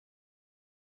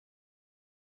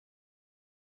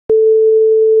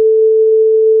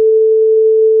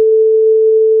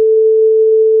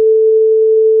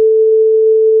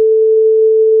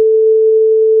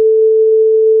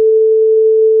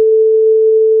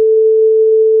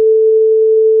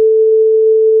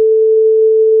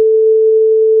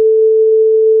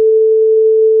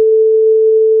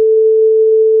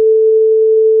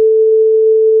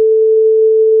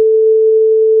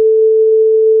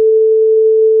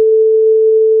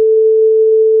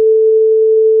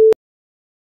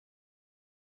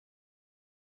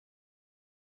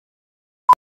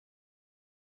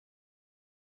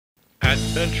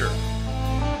adventure,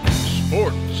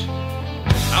 sports,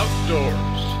 outdoors.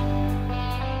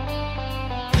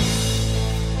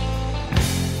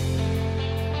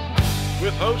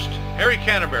 With host Harry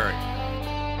Canterbury.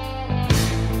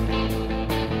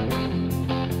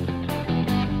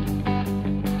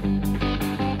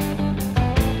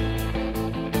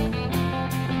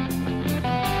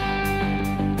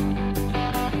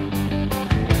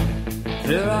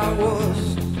 There I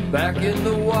was, back in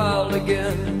the wild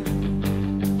again,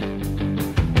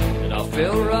 and I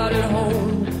felt right at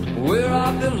home where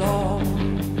I belong.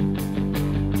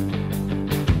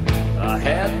 I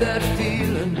had that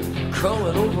feeling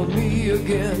coming over me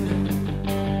again,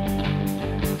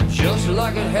 just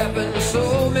like it happened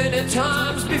so many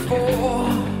times before.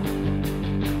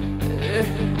 Yeah.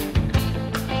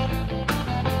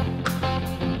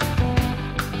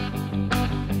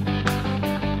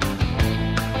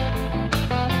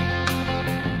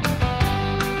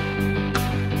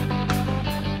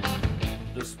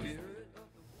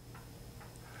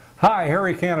 Hi,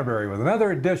 Harry Canterbury with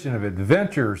another edition of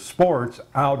Adventure Sports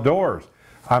Outdoors.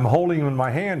 I'm holding in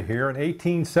my hand here an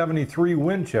 1873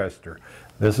 Winchester.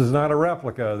 This is not a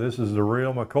replica, this is the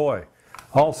real McCoy.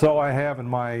 Also, I have in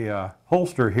my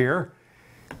holster here,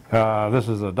 this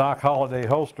is a Doc Holliday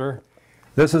holster.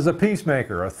 This is a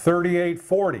Peacemaker, a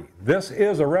 3840. This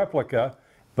is a replica,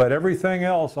 but everything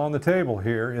else on the table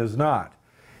here is not.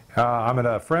 I'm at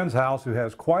a friend's house who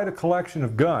has quite a collection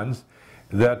of guns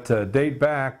that date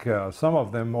back, some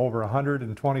of them over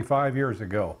 125 years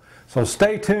ago. So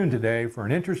stay tuned today for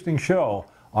an interesting show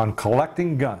on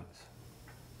collecting guns.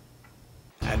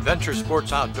 Adventure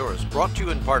Sports Outdoors, brought to you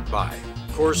in part by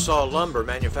Corsaw Lumber,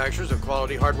 manufacturers of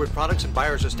quality hardwood products and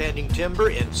buyers of standing timber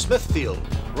in Smithfield.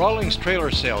 Rawlings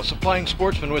Trailer Sales, supplying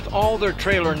sportsmen with all their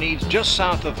trailer needs just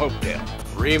south of Hopedale.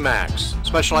 Remax,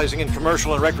 specializing in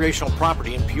commercial and recreational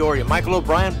property in Peoria. Michael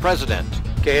O'Brien, president.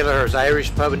 Gaylor's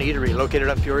Irish Pub and Eatery, located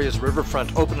on Peoria's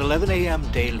riverfront, open 11 a.m.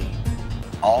 daily.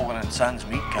 Alwyn & Sons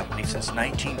Meat Company since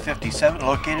 1957,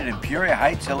 located in Peoria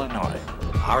Heights, Illinois.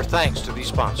 Our thanks to these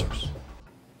sponsors.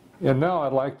 And now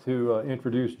I'd like to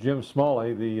introduce Jim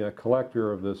Smalley, the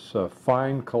collector of this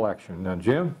fine collection. Now,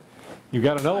 Jim, you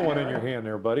got another one in your hand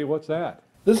there, buddy. What's that?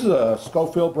 This is a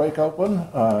Schofield break open.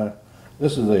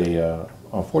 This is a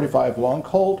 45 long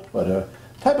Colt, but a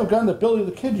type of gun that Billy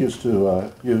the Kid used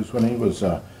to use when he was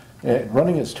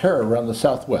running his terror around the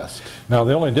Southwest. Now,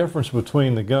 the only difference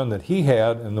between the gun that he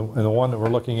had and the one that we're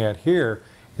looking at here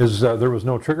is there was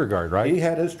no trigger guard, right? He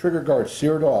had his trigger guard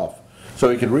seared off so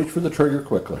he could reach for the trigger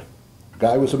quickly. The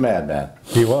guy was a madman.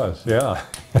 He was, yeah.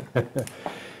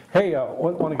 Hey, I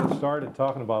want to get started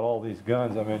talking about all these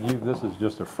guns. I mean, this is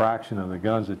just a fraction of the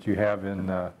guns that you have in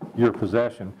your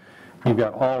possession. You've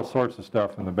got all sorts of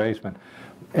stuff in the basement.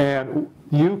 And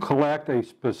you collect a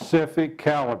specific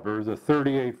caliber, the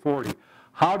 3840.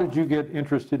 How did you get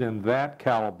interested in that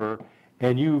caliber?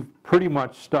 And you've pretty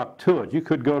much stuck to it. You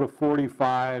could go to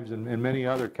 45s and many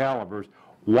other calibers.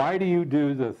 Why do you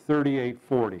do the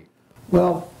 3840?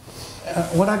 Well,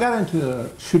 when I got into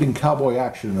shooting cowboy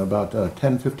action about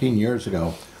 10, 15 years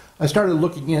ago, I started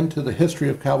looking into the history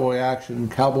of cowboy action,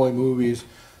 cowboy movies,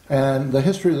 and the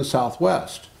history of the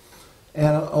Southwest.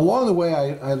 And along the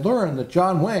way, I learned that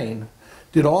John Wayne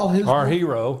did all his... Our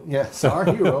hero. Yes, our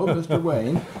hero, Mr.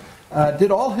 Wayne,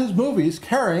 did all his movies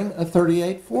carrying a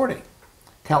 3840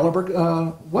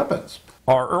 caliber weapons.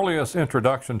 Our earliest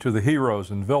introduction to the heroes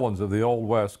and villains of the Old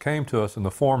West came to us in the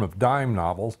form of dime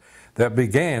novels that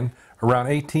began around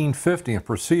 1850 and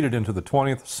proceeded into the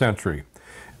 20th century.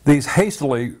 These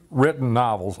hastily written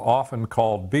novels, often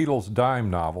called Beadle's dime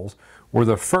novels, were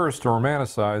the first to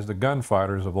romanticize the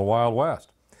gunfighters of the Wild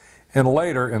West. And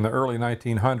later, in the early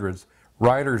 1900s,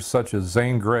 writers such as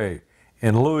Zane Grey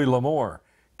and Louis L'Amour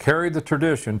carried the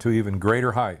tradition to even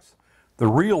greater heights. The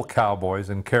real cowboys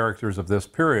and characters of this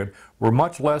period were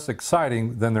much less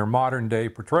exciting than their modern-day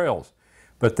portrayals,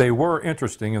 but they were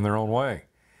interesting in their own way.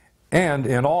 And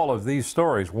in all of these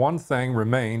stories, one thing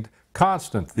remained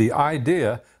constant, the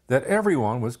idea that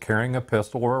everyone was carrying a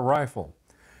pistol or a rifle.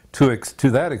 To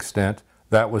that extent,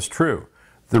 that was true.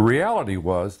 The reality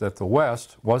was that the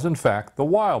West was in fact the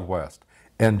Wild West,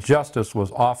 and justice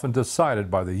was often decided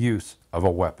by the use of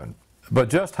a weapon. But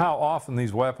just how often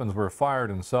these weapons were fired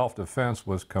in self-defense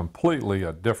was completely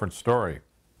a different story.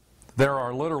 There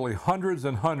are literally hundreds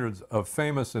and hundreds of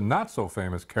famous and not so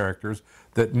famous characters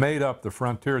that made up the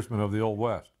frontiersmen of the Old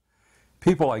West.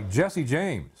 People like Jesse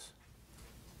James,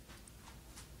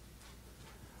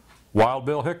 Wild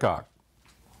Bill Hickok,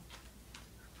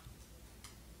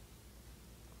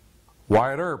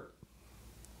 Wyatt Earp,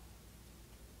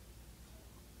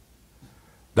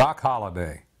 Doc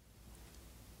Holliday,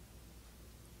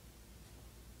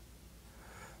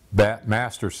 Bat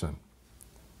Masterson.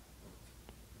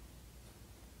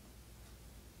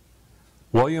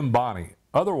 William Bonney,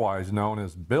 otherwise known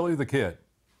as Billy the Kid.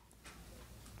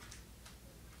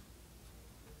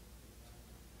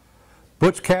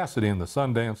 Butch Cassidy and the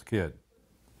Sundance Kid.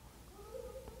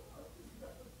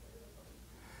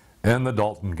 And the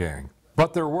Dalton Gang.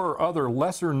 But there were other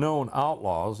lesser-known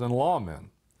outlaws and lawmen,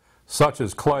 such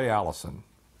as Clay Allison,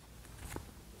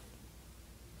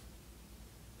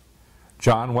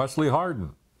 John Wesley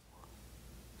Hardin,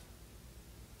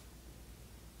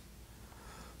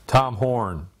 Tom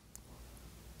Horn,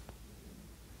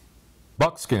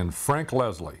 Buckskin Frank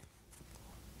Leslie,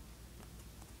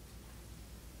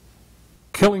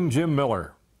 Killing Jim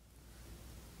Miller,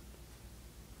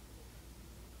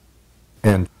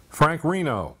 and Frank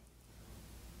Reno.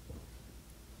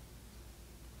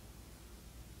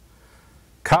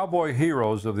 Cowboy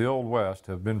heroes of the Old West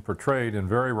have been portrayed in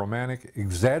very romantic,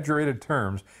 exaggerated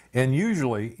terms and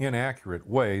usually inaccurate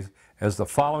ways, as the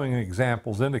following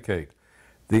examples indicate.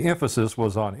 The emphasis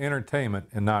was on entertainment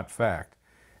and not fact.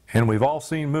 And we've all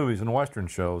seen movies and Western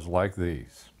shows like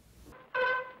these.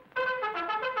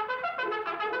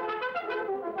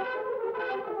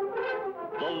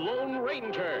 The Lone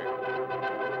Ranger.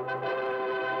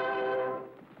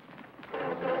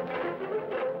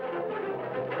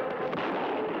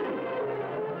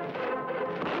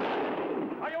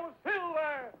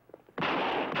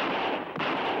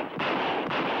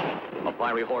 A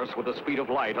fiery horse with the speed of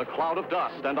light, a cloud of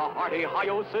dust, and a hearty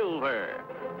Hi-Yo Silver.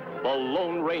 The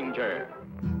Lone Ranger.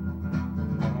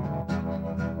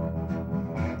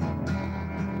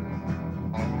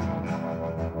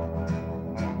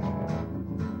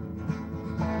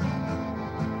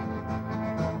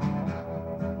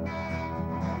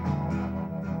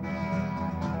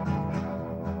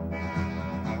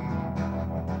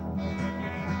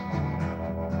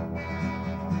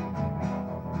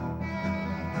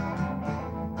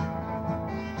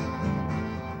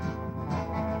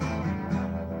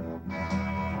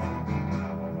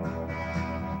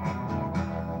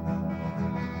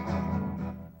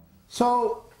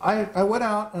 So I went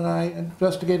out and I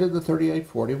investigated the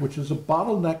 3840, which is a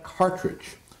bottleneck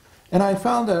cartridge. And I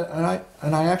found that,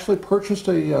 and I actually purchased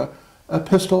a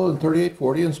pistol in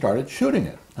 3840 and started shooting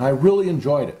it. And I really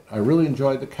enjoyed it. I really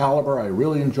enjoyed the caliber. I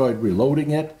really enjoyed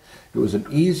reloading it. It was an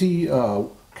easy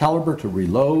caliber to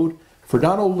reload for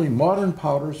not only modern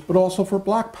powders, but also for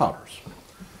black powders.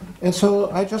 And so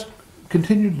I just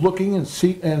continued looking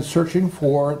and searching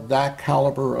for that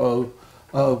caliber of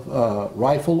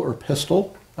rifle or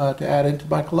pistol to add into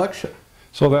my collection.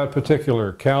 So that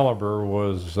particular caliber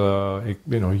was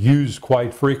used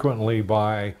quite frequently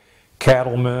by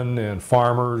cattlemen and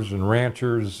farmers and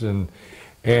ranchers and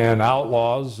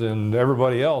outlaws and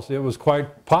everybody else. It was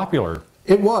quite popular.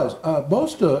 It was.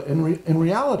 In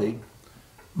reality,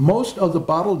 most of the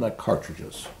bottleneck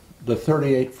cartridges, the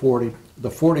 3840,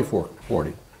 the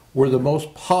 4440, were the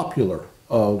most popular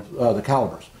of the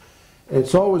calibers.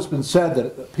 It's always been said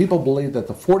that people believe that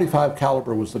the .45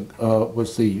 caliber was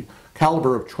the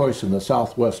caliber of choice in the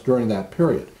Southwest during that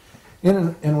period.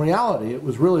 In reality, it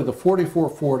was really the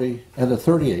 4440 and the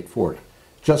 3840.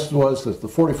 Just was that the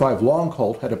 .45 Long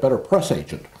Colt had a better press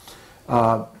agent.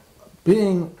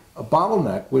 Being a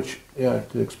bottleneck, which,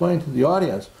 to explain to the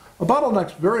audience, a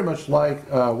bottleneck's very much like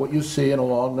what you see in a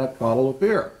long neck bottle of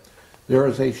beer. There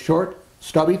is a short,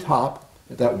 stubby top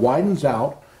that widens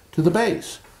out to the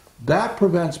base. That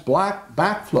prevents black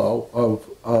backflow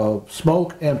of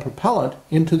smoke and propellant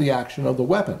into the action of the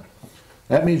weapon.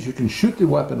 That means you can shoot the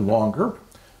weapon longer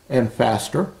and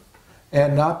faster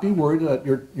and not be worried that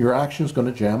your action is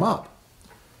going to jam up.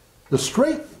 The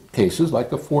straight cases,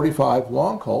 like the .45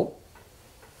 Long Colt,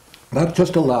 that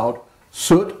just allowed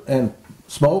soot and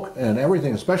smoke and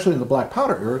everything, especially in the black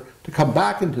powder area, to come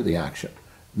back into the action.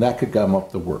 And that could gum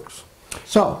up the works.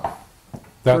 So,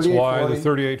 that's why the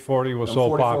 3840 was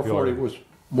so popular. 4440 was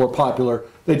more popular.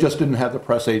 They just didn't have the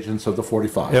press agents of the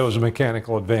 .45. It was a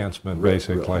mechanical advancement,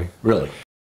 basically. Really.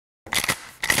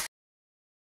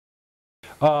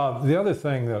 The other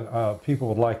thing that people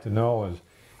would like to know is,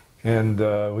 and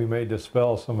we may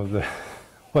dispel some of the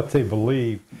what they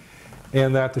believe,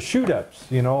 and that the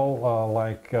shoot-ups,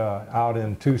 like out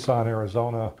in Tucson,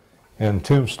 Arizona, and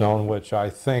Tombstone, which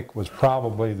I think was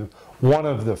probably one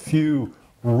of the few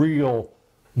real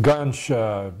gun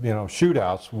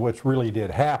shootouts, which really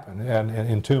did happen, and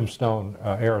in Tombstone,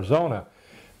 Arizona.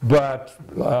 But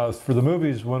for the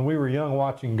movies, when we were young,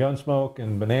 watching Gunsmoke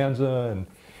and Bonanza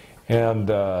and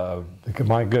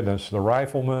my goodness, the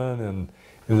Rifleman, and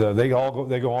they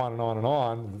go on and on and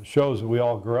on. Shows that we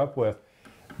all grew up with.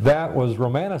 That was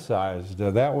romanticized.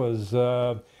 That was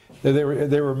They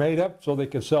were made up so they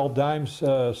could sell dime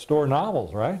store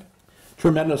novels, right?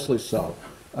 Tremendously so.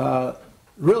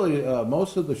 Really,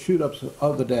 most of the shoot-ups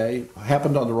of the day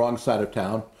happened on the wrong side of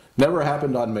town, never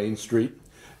happened on Main Street.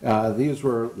 These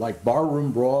were like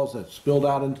barroom brawls that spilled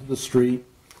out into the street.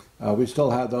 We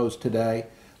still have those today.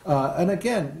 And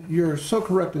again, you're so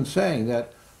correct in saying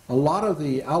that a lot of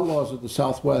the outlaws of the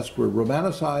Southwest were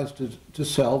romanticized to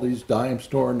sell these dime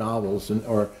store novels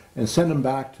and send them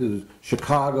back to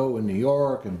Chicago and New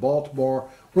York and Baltimore,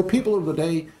 where people of the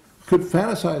day could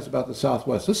fantasize about the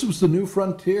Southwest. This was the new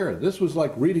frontier. This was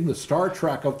like reading the Star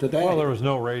Trek of today. Well, there was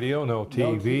no radio, no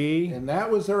TV. And that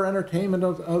was their entertainment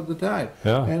of the time.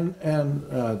 Yeah.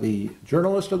 And the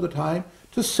journalist of the time,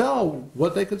 to sell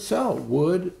what they could sell,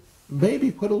 would maybe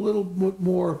put a little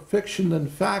more fiction than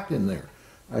fact in there.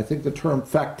 I think the term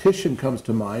factitious comes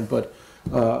to mind, but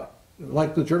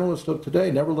like the journalist of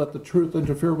today, never let the truth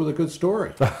interfere with a good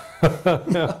story.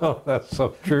 No, that's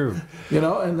so true. You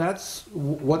know, and that's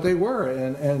what they were.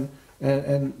 And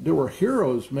there were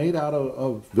heroes made out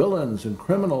of villains and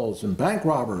criminals and bank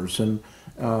robbers, and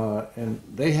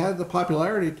they had the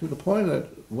popularity to the point that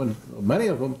when many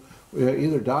of them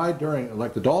either died during,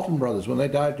 like the Dalton brothers, when they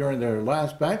died during their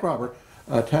last bank robber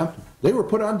attempt, they were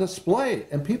put on display,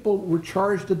 and people were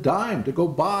charged a dime to go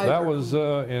buy. That was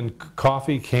in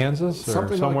Coffee, Kansas, or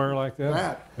something somewhere like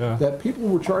that. Yeah. That people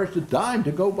were charged a dime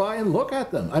to go by and look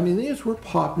at them. I mean, these were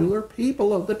popular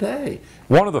people of the day.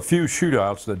 One of the few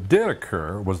shootouts that did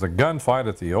occur was the gunfight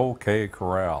at the OK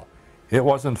Corral. It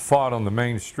wasn't fought on the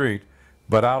main street,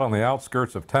 but out on the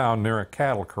outskirts of town near a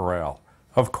cattle corral.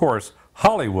 Of course,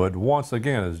 Hollywood once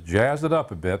again has jazzed it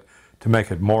up a bit to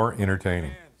make it more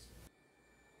entertaining.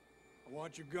 I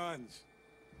want your guns.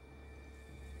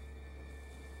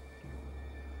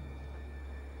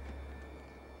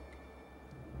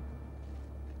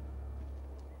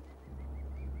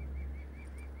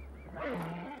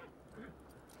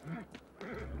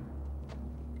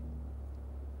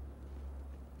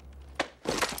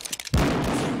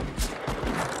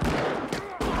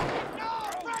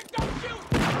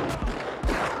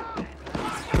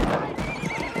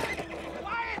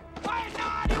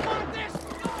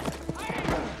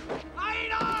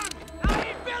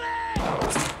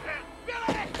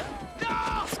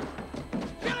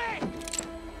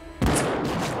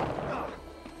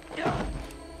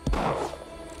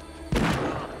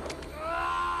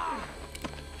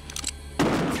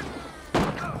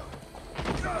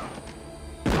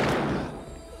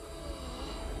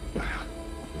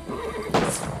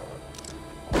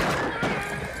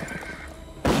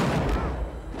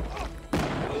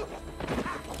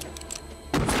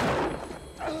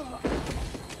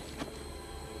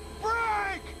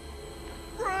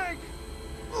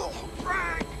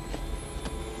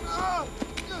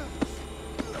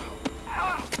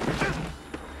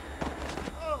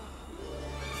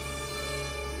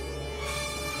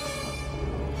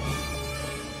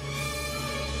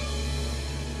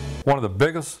 One of the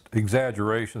biggest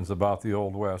exaggerations about the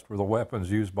Old West were the weapons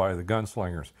used by the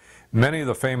gunslingers. Many of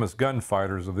the famous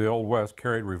gunfighters of the Old West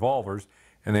carried revolvers,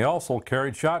 and they also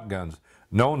carried shotguns,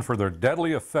 known for their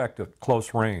deadly effect at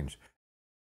close range.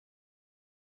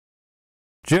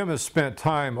 Jim has spent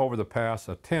time over the past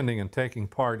attending and taking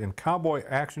part in cowboy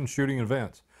action shooting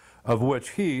events, of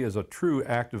which he is a true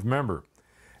active member.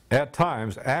 At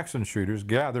times, action shooters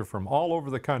gather from all over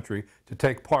the country to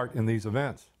take part in these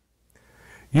events.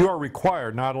 You are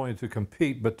required not only to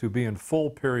compete, but to be in full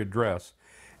period dress.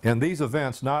 And these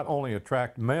events not only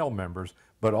attract male members,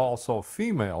 but also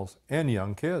females and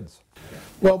young kids.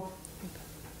 Well,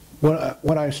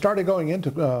 when I started going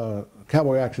into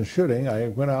cowboy action shooting, I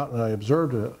went out and I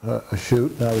observed a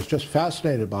shoot, and I was just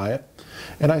fascinated by it.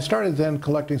 And I started then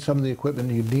collecting some of the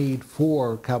equipment you need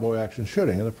for cowboy action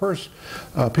shooting. And the first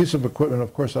piece of equipment,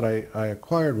 of course, that I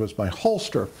acquired was my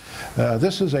holster.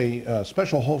 This is a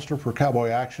special holster for cowboy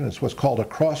action. It's what's called a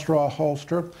cross-draw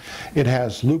holster. It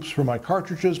has loops for my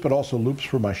cartridges, but also loops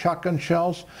for my shotgun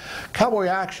shells. Cowboy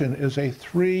action is a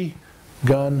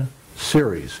 3-gun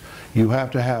series. You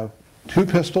have to have 2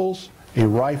 pistols, a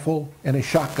rifle, and a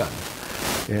shotgun.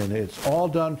 And it's all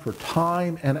done for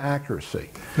time and accuracy.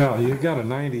 Now, you've got a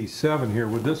 97 here.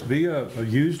 Would this be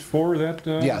used for that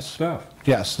stuff?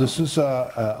 Yes, this is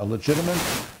a legitimate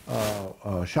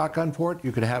shotgun for it.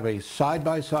 You could have a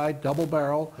side-by-side double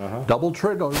barrel, double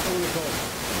trigger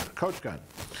coach gun.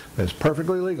 It's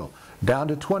perfectly legal, down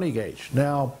to 20 gauge.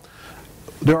 Now,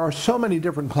 there are so many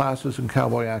different classes in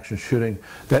cowboy action shooting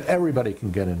that everybody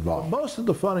can get involved. Most of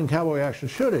the fun in cowboy action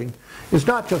shooting is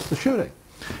not just the shooting.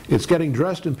 It's getting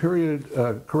dressed in period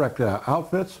correct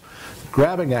outfits,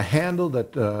 grabbing a handle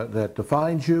that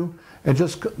defines you, and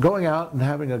just going out and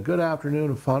having a good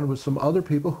afternoon of fun with some other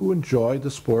people who enjoy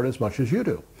the sport as much as you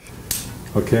do.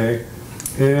 Okay,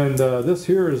 and this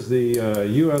here is the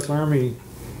U.S. Army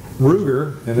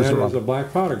Ruger, and that is a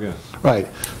black powder gun. Right.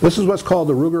 This is what's called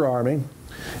the Ruger Army.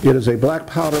 It is a black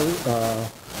powder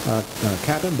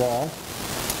cap and ball.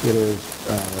 It is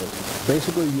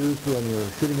basically used when you're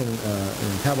shooting in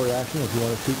cavalry action if you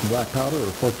want to shoot in black powder or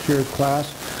 4th tier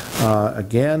class.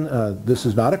 Again, this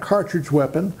is not a cartridge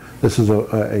weapon. This is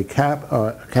a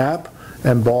cap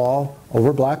and ball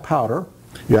over black powder.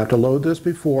 You have to load this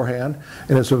beforehand,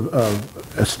 and it's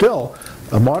still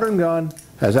a modern gun.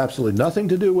 Has absolutely nothing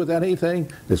to do with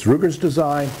anything. It's Ruger's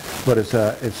design, but it's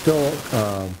still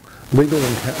legal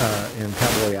in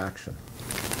cavalry action.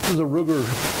 This is a Ruger.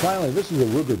 Finally, this is a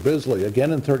Ruger Bisley,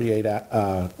 again in 38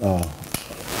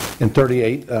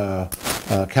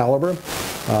 caliber.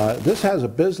 This has a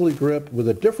Bisley grip with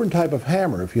a different type of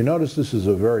hammer. If you notice, this is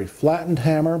a very flattened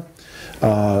hammer.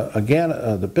 Again,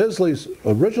 the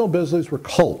original Bisleys were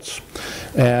Colts,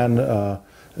 and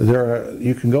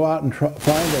you can go out and find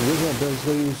the original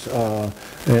Bisleys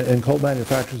in Colt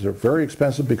manufacturers. They're very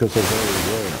expensive because they're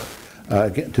very rare.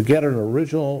 To get an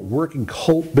original working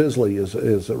Colt Bisley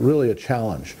is really a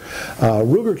challenge.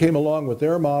 Ruger came along with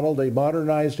their model. They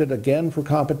modernized it again for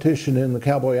competition in the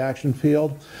cowboy action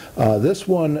field. This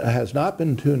one has not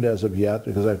been tuned as of yet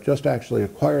because I've just actually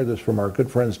acquired this from our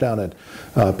good friends down at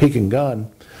Pekin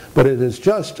Gun. But it is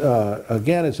just,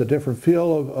 again, it's a different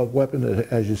feel of weapon.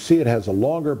 As you see, it has a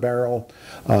longer barrel.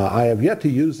 I have yet to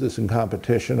use this in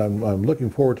competition. I'm looking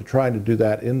forward to trying to do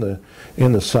that in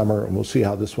the summer, and we'll see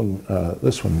how this one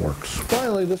works.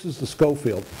 Finally, this is the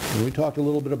Schofield. And we talked a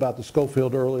little bit about the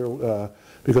Schofield earlier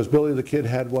because Billy the Kid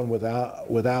had one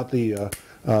without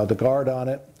the guard on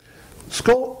it.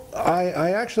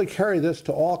 I actually carry this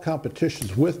to all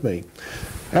competitions with me.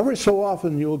 Every so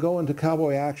often you will go into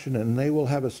cowboy action and they will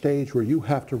have a stage where you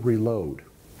have to reload.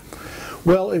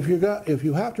 Well, if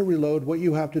you have to reload, what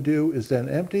you have to do is then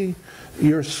empty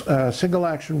your single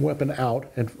action weapon out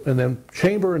and then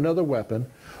chamber another weapon,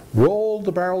 roll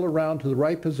the barrel around to the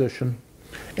right position,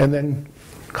 and then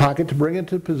cock it to bring it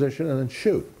to position and then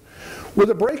shoot. With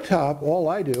a break top, all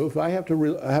I do, if I have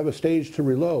to have a stage to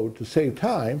reload to save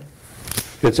time,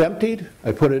 it's emptied,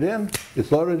 I put it in,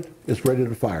 it's loaded, it's ready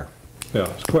to fire. Yeah,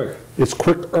 it's quick. It's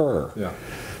quicker. Yeah.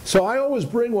 So I always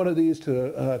bring one of these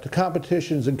to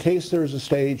competitions in case there's a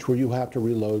stage where you have to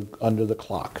reload under the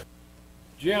clock.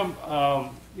 Jim,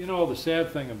 you know the sad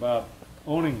thing about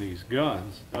owning these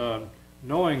guns,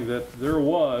 knowing that there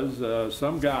was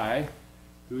some guy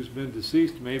who's been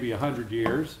deceased maybe 100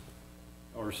 years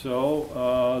or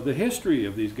so, the history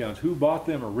of these guns, who bought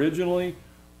them originally,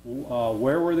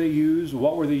 where were they used,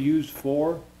 what were they used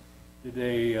for?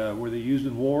 Were they used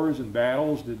in wars and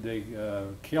battles? Did they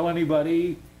kill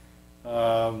anybody?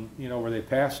 You know, were they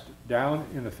passed down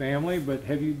in the family? But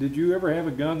did you ever have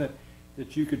a gun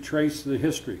that you could trace the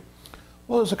history?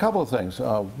 Well, there's a couple of things.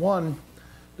 One,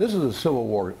 this is a Civil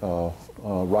War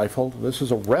rifle. This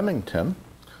is a Remington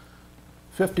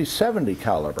 50-70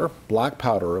 caliber, black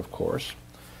powder, of course.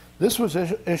 This was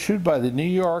issued by the New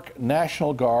York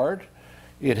National Guard.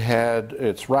 It had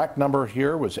its rack number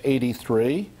here was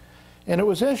 83. And it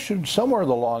was issued somewhere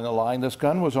along the line. This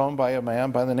gun was owned by a man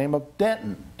by the name of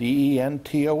Denton,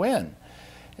 D-E-N-T-O-N.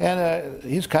 And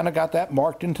he's kind of got that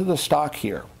marked into the stock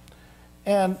here.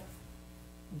 And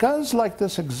guns like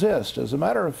this exist. As a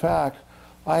matter of fact,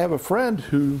 I have a friend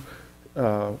who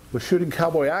was shooting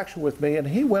cowboy action with me, and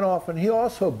he went off and he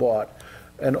also bought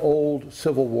an old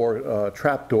Civil War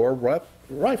trapdoor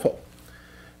rifle.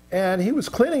 And he was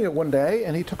cleaning it one day,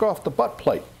 and he took off the butt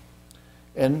plate.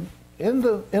 And in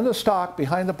the stock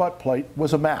behind the butt plate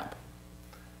was a map.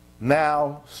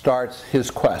 Now starts his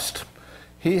quest.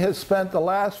 He has spent the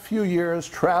last few years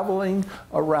traveling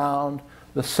around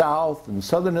the South and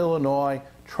Southern Illinois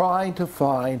trying to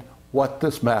find what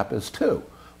this map is to.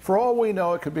 For all we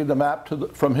know, it could be the map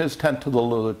from his tent to the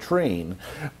latrine,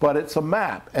 but it's a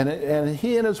map. And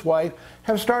he and his wife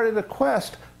have started a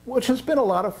quest, which has been a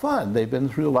lot of fun. They've been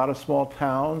through a lot of small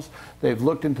towns. They've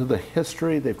looked into the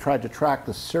history. They've tried to track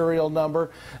the serial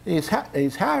number. He's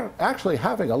actually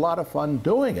having a lot of fun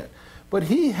doing it. But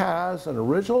he has an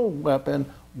original weapon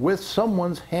with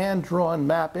someone's hand-drawn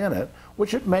map in it,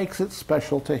 which it makes it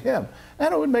special to him.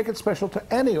 And it would make it special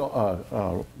to any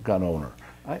gun owner.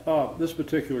 This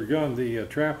particular gun, the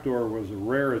trapdoor, was a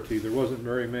rarity. There wasn't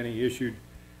very many issued.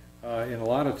 And a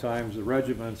lot of times the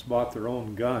regiments bought their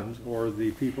own guns, or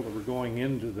the people that were going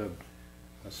into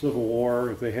Civil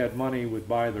War. If they had money, would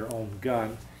buy their own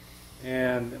gun.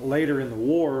 And later in the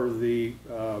war, the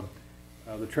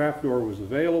trapdoor was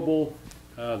available,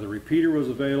 the repeater was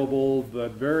available,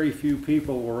 but very few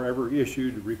people were ever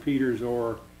issued repeaters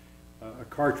or a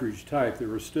cartridge type. They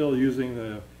were still using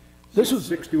the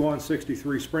 61,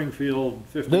 63 Springfield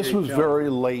 58 This was caliber. very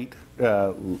late,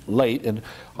 and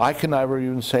I can never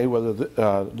even say whether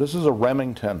this is a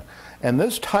Remington. And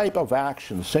this type of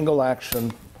action, single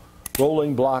action,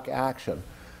 rolling block action,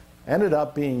 ended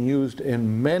up being used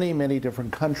in many, many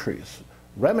different countries.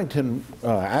 Remington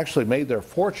actually made their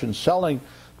fortune selling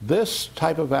this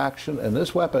type of action and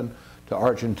this weapon to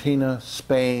Argentina,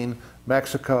 Spain,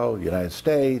 Mexico, United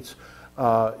States.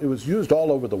 It was used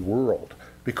all over the world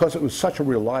because it was such a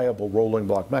reliable rolling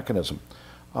block mechanism.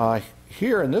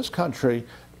 Here in this country,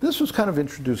 this was kind of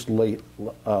introduced late,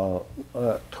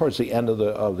 towards the end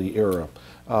of the era.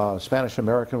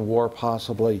 Spanish-American War,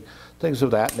 possibly, things of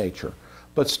that nature.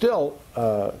 But still,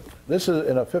 this is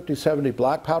in a 50-70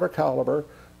 black powder caliber.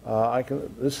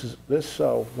 This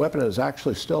weapon is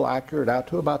actually still accurate out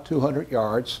to about 200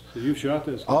 yards. So you shot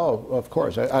this? Oh, of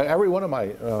course. Every one of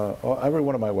my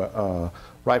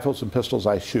rifles and pistols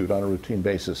I shoot on a routine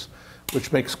basis,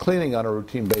 which makes cleaning on a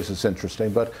routine basis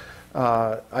interesting. But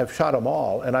I've shot them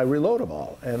all, and I reload them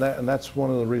all, and that's one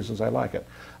of the reasons I like it.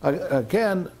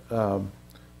 Again, how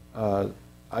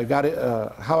I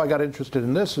got interested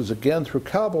in this is again through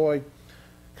cowboy.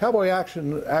 Cowboy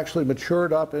action actually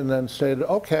matured up and then said,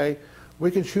 okay, we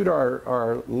can shoot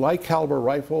our light caliber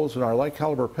rifles and our light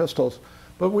caliber pistols,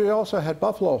 but we also had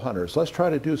buffalo hunters. Let's try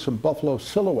to do some buffalo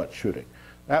silhouette shooting.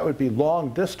 That would be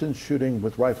long distance shooting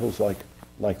with rifles like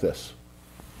this.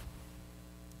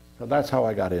 So that's how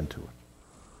I got into it.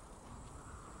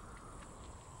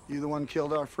 You the one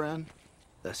killed our friend?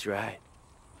 That's right.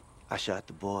 I shot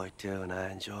the boy too, and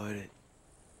I enjoyed it.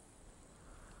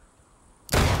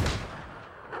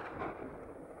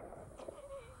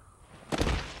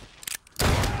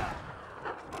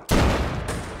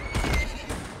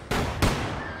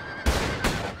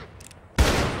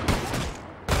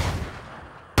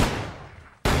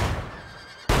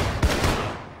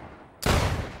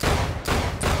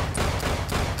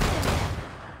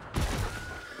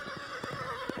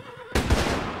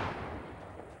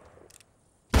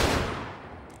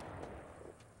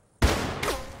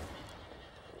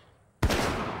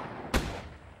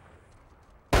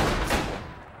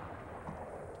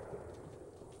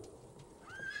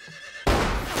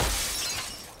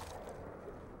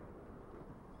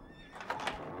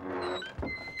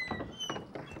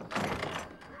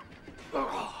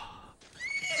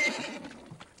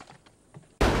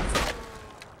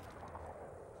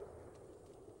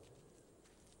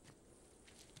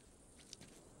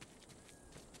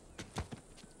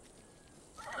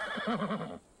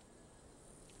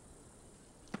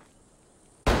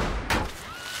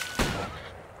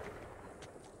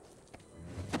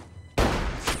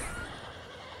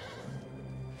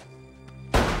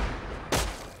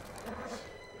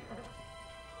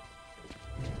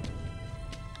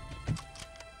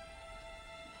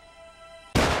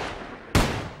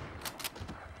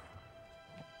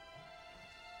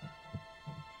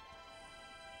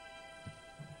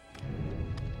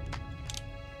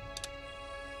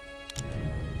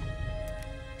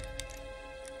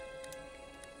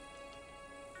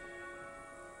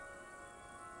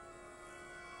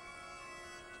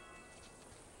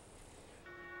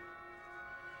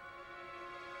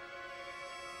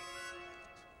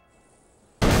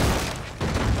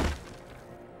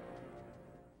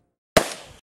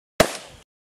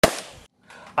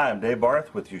 Hi, I'm Dave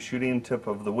Barth with your shooting tip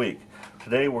of the week.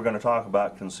 Today we're going to talk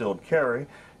about concealed carry.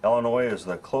 Illinois is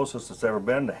the closest it's ever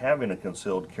been to having a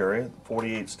concealed carry.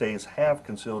 48 states have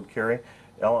concealed carry,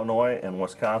 Illinois and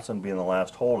Wisconsin being the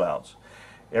last holdouts.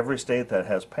 Every state that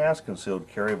has passed concealed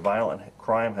carry, violent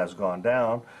crime has gone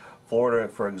down. Florida,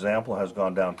 for example, has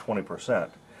gone down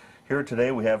 20%. Here today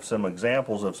we have some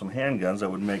examples of some handguns that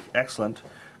would make excellent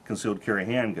concealed carry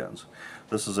handguns.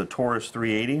 This is a Taurus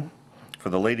 380. For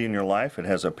the lady in your life, it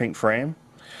has a pink frame.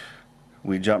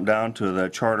 We jump down to the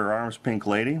Charter Arms Pink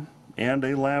Lady and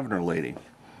a Lavender Lady.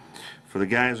 For the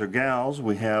guys or gals,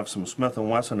 we have some Smith &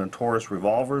 Wesson and Taurus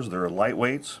revolvers. They're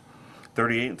lightweights,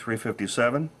 38 and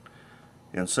 357.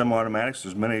 In semi-automatics,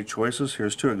 there's many choices.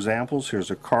 Here's two examples. Here's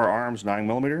a Car Arms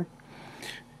 9mm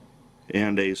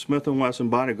and a Smith & Wesson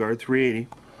Bodyguard 380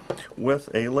 with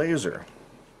a laser.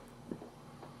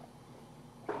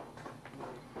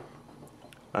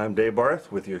 I'm Dave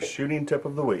Barth with your shooting tip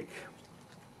of the week.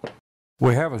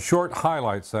 We have a short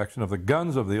highlight section of the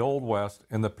guns of the Old West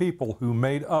and the people who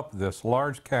made up this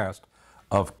large cast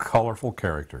of colorful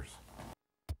characters.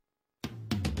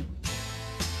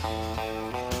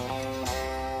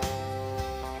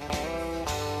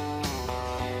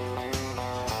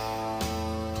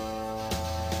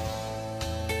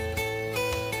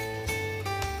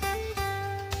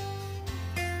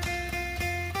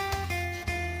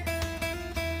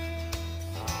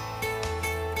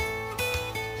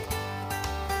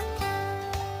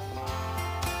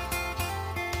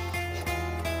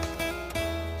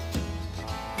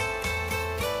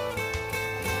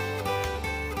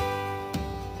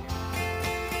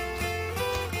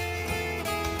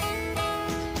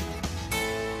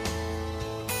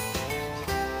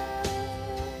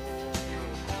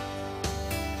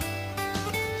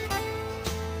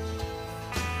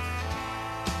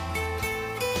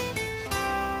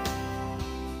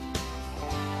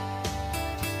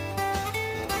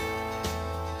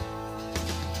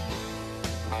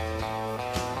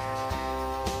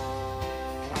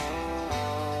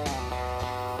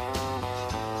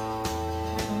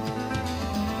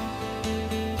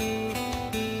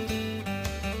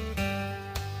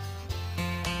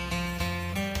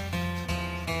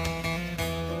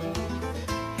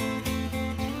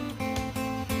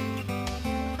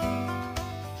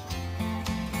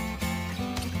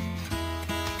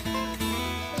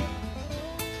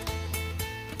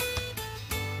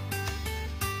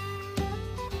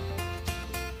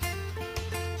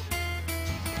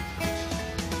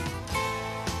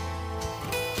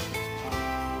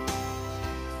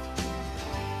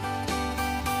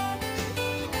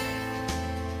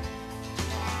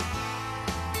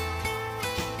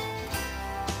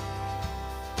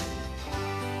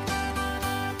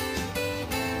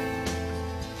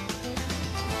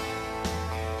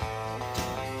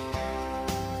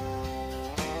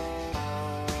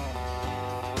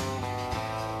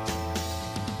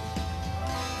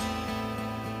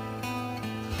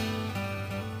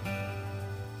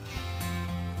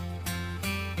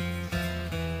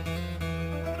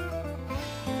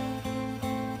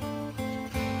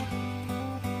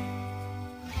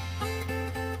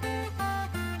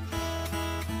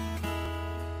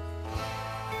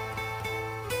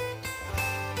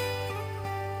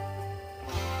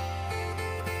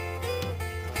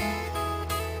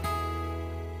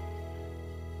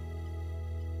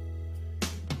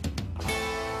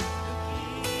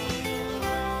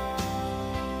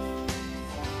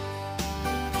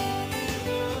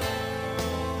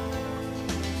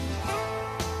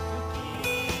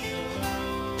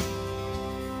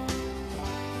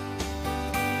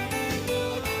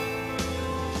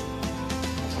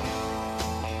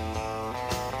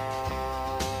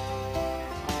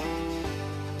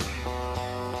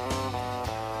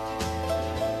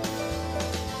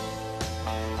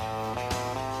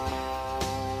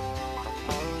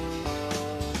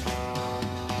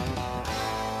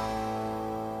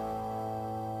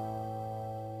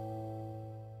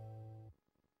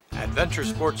 Adventure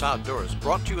Sports Outdoors,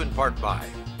 brought to you in part by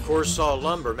Corsaw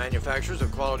Lumber, manufacturers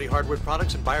of quality hardwood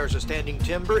products and buyers of standing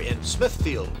timber in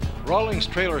Smithfield. Rawlings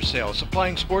Trailer Sales,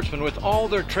 supplying sportsmen with all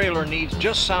their trailer needs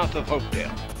just south of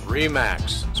Hopedale.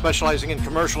 Remax, specializing in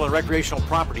commercial and recreational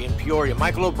property in Peoria.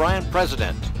 Michael O'Brien,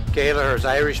 president. Gaylor's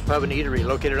Irish Pub and Eatery,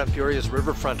 located on Peoria's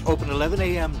riverfront, open 11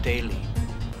 a.m. daily.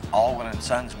 Alwyn &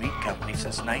 Sons Meat Company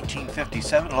since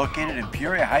 1957, located in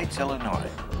Peoria Heights, Illinois.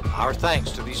 Our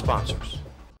thanks to these sponsors.